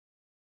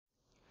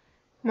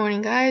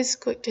Morning guys,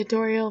 quick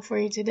tutorial for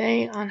you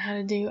today on how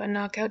to do a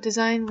knockout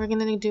design. We're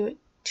going to do it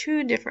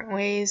two different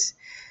ways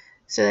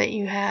so that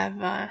you have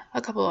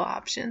a couple of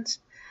options.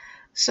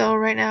 So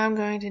right now I'm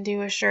going to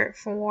do a shirt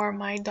for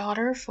my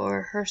daughter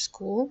for her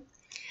school.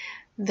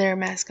 Their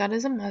mascot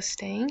is a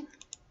Mustang.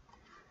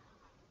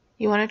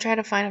 You want to try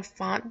to find a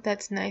font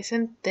that's nice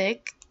and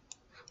thick.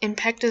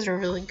 Impact is a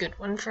really good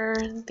one for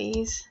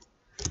these.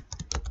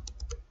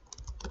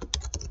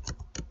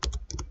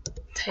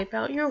 Type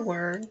out your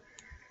word.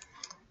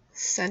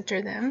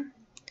 Center them,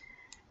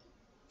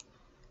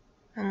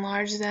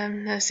 enlarge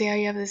them. Now see how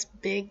you have this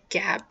big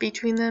gap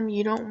between them?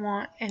 You don't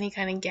want any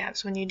kind of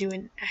gaps when you do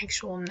an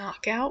actual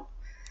knockout.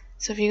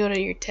 So if you go to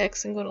your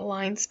text and go to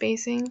line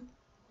spacing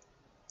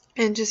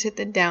and just hit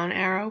the down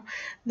arrow,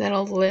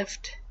 that'll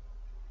lift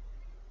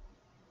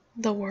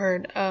the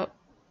word up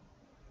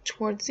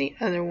towards the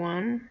other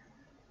one.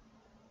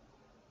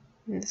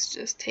 This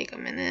just take a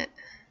minute.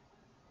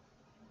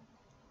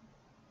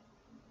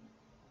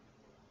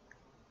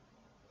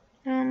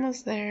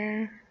 Almost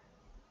there.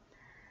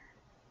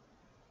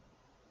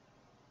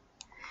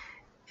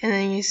 And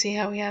then you see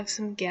how we have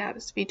some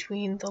gaps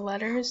between the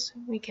letters.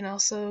 We can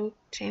also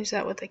change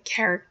that with the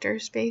character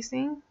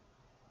spacing.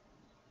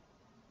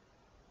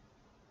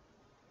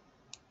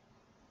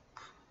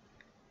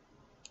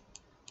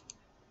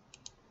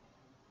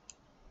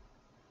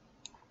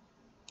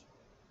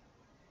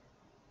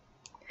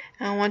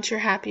 And once you're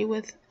happy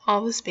with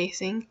all the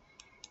spacing,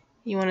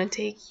 you want to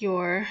take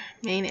your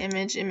main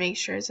image and make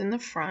sure it's in the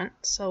front.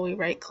 So we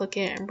right click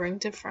it and bring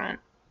to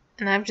front.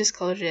 And I've just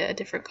colored it a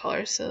different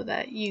color so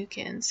that you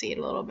can see it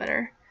a little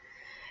better.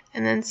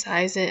 And then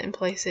size it and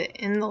place it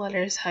in the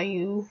letters how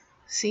you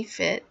see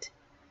fit.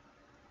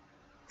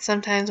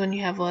 Sometimes when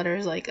you have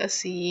letters like a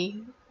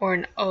C or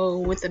an O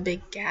with a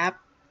big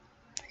gap,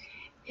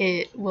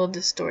 it will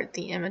distort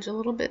the image a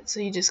little bit.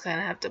 So you just kind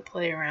of have to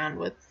play around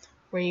with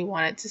where you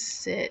want it to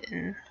sit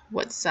and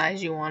what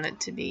size you want it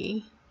to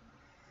be.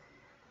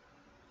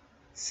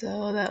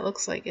 So that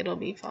looks like it'll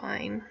be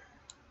fine.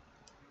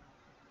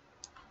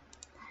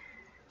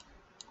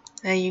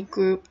 Now you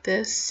group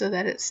this so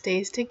that it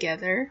stays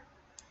together.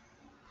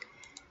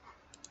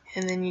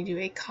 And then you do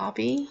a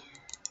copy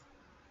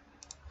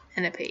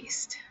and a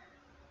paste.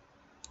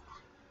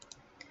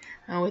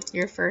 Now with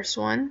your first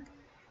one,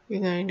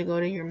 you're going to go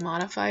to your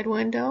modified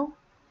window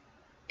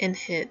and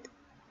hit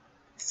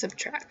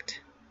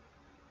subtract.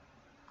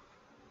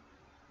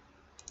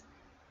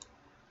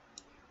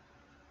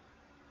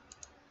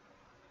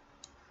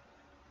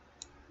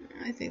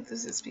 I think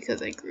this is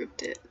because I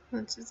grouped it.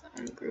 Let's just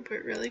ungroup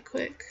it really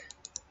quick.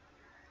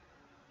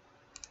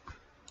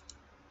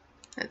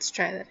 Let's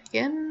try that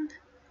again.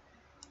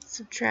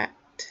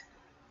 Subtract.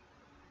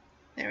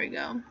 There we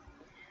go.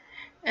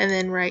 And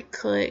then right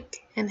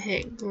click and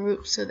hit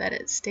group so that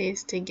it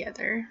stays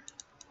together.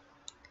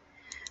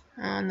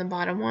 On the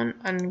bottom one,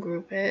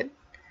 ungroup it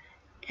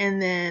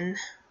and then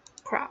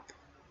crop.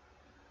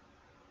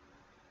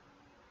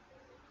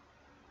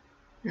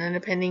 Now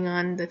depending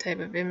on the type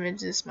of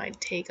image, this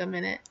might take a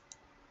minute.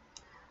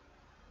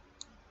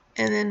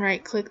 And then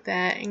right click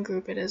that and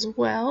group it as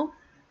well.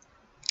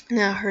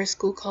 Now her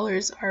school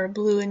colors are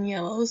blue and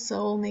yellow,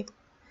 so we'll make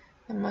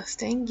the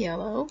Mustang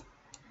yellow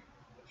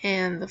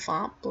and the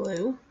font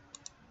blue.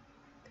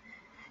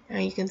 Now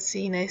you can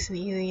see nice and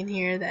easy in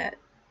here that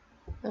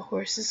the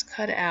horse is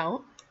cut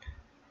out.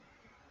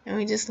 And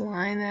we just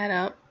line that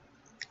up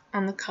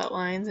on the cut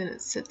lines and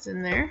it sits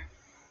in there.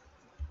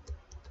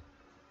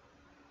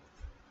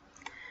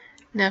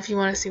 Now if you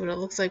want to see what it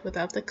looks like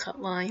without the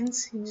cut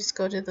lines, you just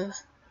go to the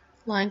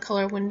line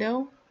color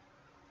window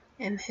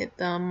and hit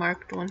the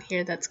marked one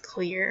here that's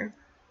clear.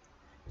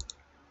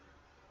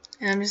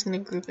 And I'm just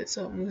going to group it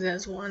so it moves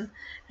as one.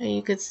 And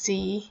you could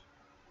see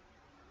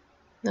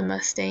the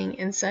Mustang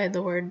inside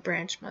the word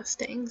branch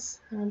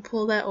Mustangs. And we'll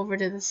pull that over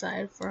to the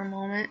side for a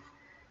moment.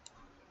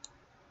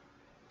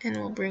 And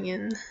we'll bring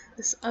in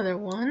this other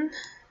one.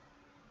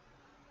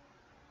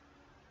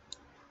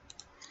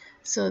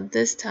 So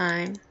this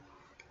time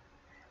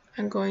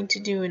I'm going to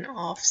do an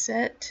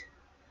offset.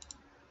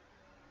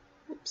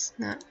 Oops,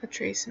 not a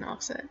trace and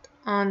offset.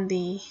 On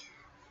the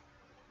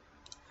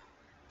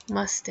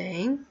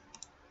Mustang.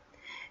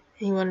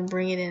 And you want to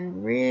bring it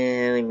in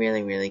really,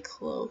 really, really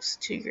close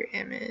to your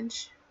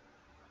image.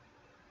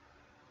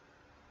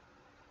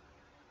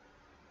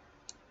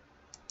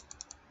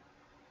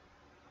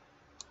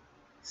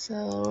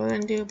 So we're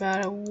going to do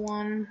about a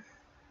 1.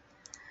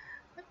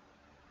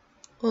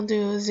 We'll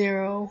do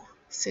 0,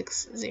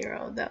 6,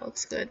 0. That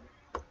looks good.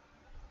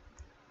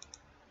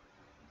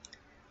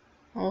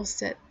 I'll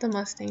set the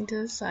Mustang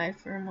to the side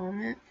for a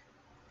moment.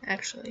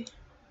 Actually,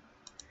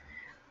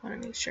 I want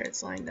to make sure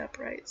it's lined up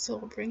right. So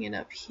we'll bring it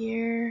up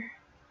here.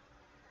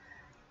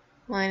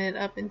 Line it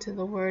up into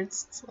the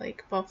words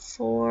like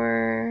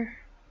before.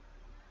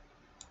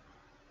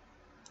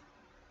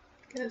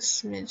 Get a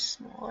smidge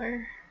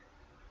smaller.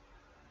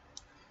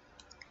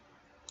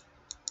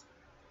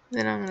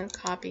 Then I'm going to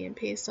copy and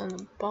paste on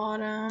the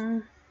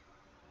bottom.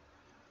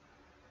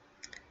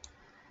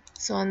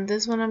 So on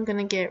this one, I'm going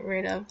to get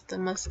rid of the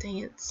Mustang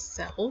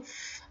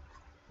itself.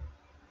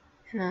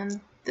 And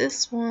on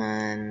this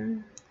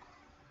one,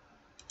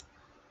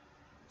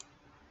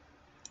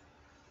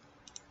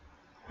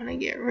 I want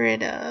to get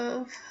rid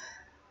of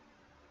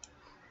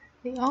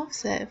the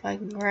offset if I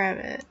can grab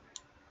it.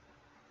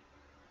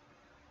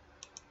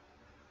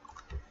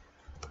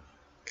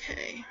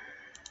 Okay.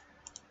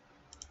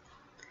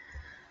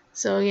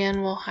 So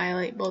again, we'll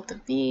highlight both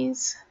of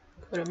these,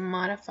 go to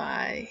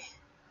Modify,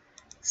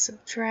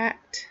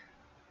 Subtract,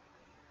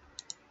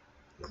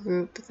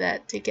 group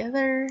that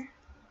together,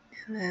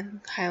 and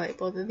then highlight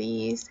both of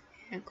these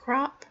and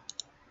crop,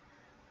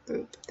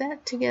 group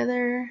that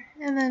together,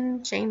 and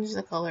then change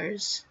the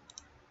colors.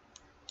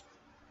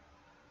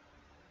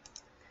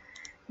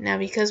 Now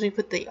because we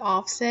put the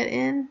offset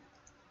in,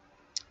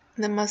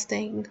 the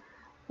Mustang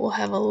will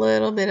have a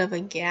little bit of a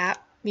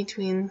gap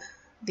between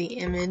the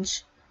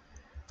image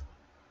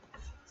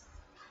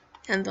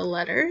and the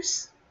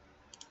letters,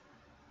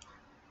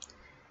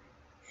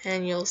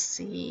 and you'll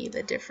see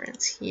the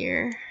difference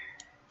here.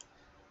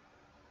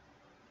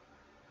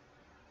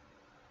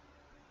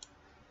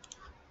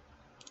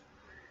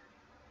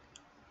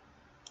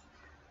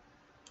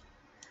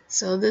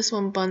 So this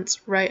one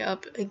bumps right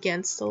up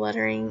against the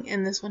lettering,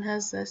 and this one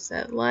has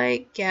that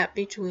light gap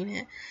between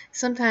it.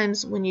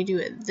 Sometimes when you do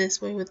it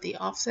this way with the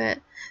offset,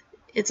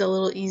 it's a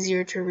little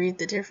easier to read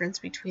the difference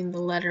between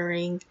the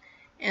lettering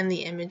and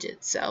the image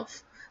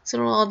itself. So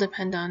it'll all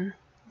depend on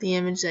the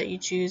image that you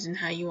choose and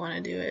how you want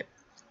to do it.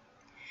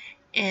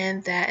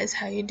 And that is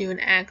how you do an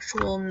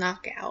actual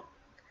knockout.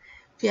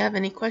 If you have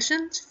any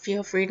questions,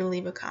 feel free to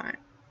leave a comment.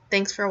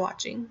 Thanks for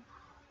watching.